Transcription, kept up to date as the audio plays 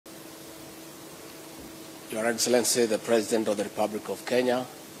Your Excellency, the President of the Republic of Kenya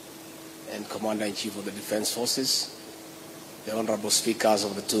and Commander-in-Chief of the Defense Forces, the Honorable Speakers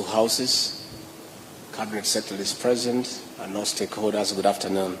of the two Houses, Cabinet Secretaries present, and all stakeholders, good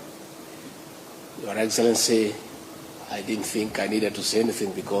afternoon. Your Excellency, I didn't think I needed to say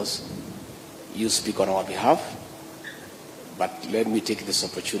anything because you speak on our behalf, but let me take this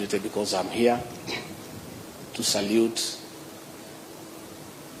opportunity because I'm here to salute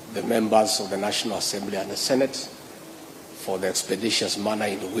the members of the National Assembly and the Senate for the expeditious manner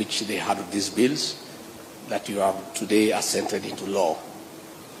in which they handled these bills that you have today assented into law.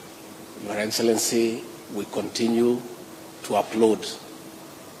 Your Excellency, we continue to applaud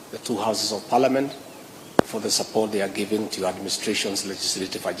the two Houses of Parliament for the support they are giving to your administration's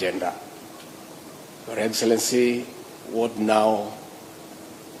legislative agenda. Your Excellency, what now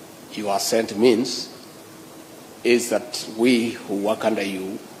your assent means is that we who work under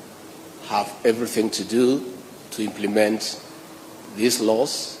you have everything to do to implement these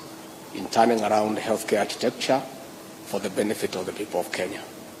laws in turning around healthcare architecture for the benefit of the people of Kenya.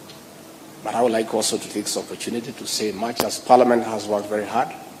 But I would like also to take this opportunity to say, much as Parliament has worked very hard,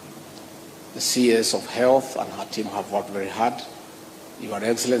 the CS of Health and her team have worked very hard. Your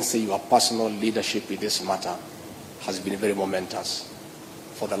Excellency, your personal leadership in this matter has been very momentous.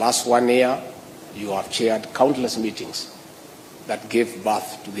 For the last 1 year, you have chaired countless meetings that gave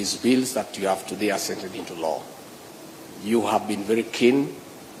birth to these bills that you have today assented into law. You have been very keen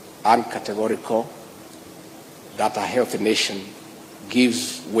and categorical that a healthy nation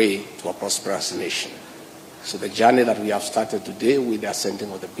gives way to a prosperous nation. So the journey that we have started today with the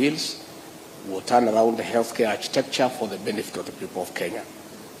assenting of the bills will turn around the healthcare architecture for the benefit of the people of Kenya.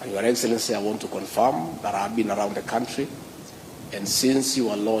 And Your Excellency, I want to confirm that I have been around the country, and since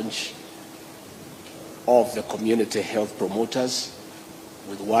your launch of the community health promoters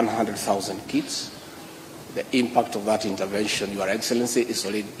with 100,000 kits, the impact of that intervention, Your Excellency, is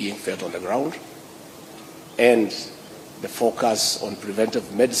already being felt on the ground. And the focus on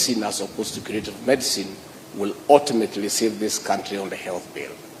preventive medicine as opposed to curative medicine will ultimately save this country on the health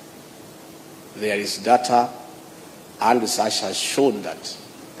bill. There is data and research has shown that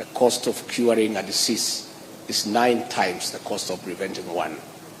the cost of curing a disease is 9 times the cost of preventing one.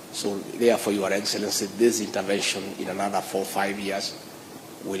 So therefore, Your Excellency, this intervention in another 4 or 5 years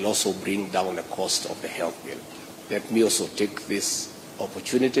will also bring down the cost of the health bill. Let me also take this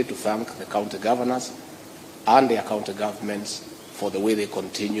opportunity to thank the county governors and their county governments for the way they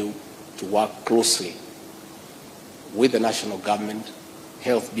continue to work closely with the national government,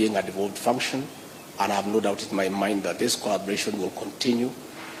 health being a devolved function, and I have no doubt in my mind that this collaboration will continue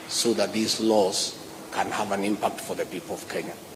so that these laws can have an impact for the people of Kenya.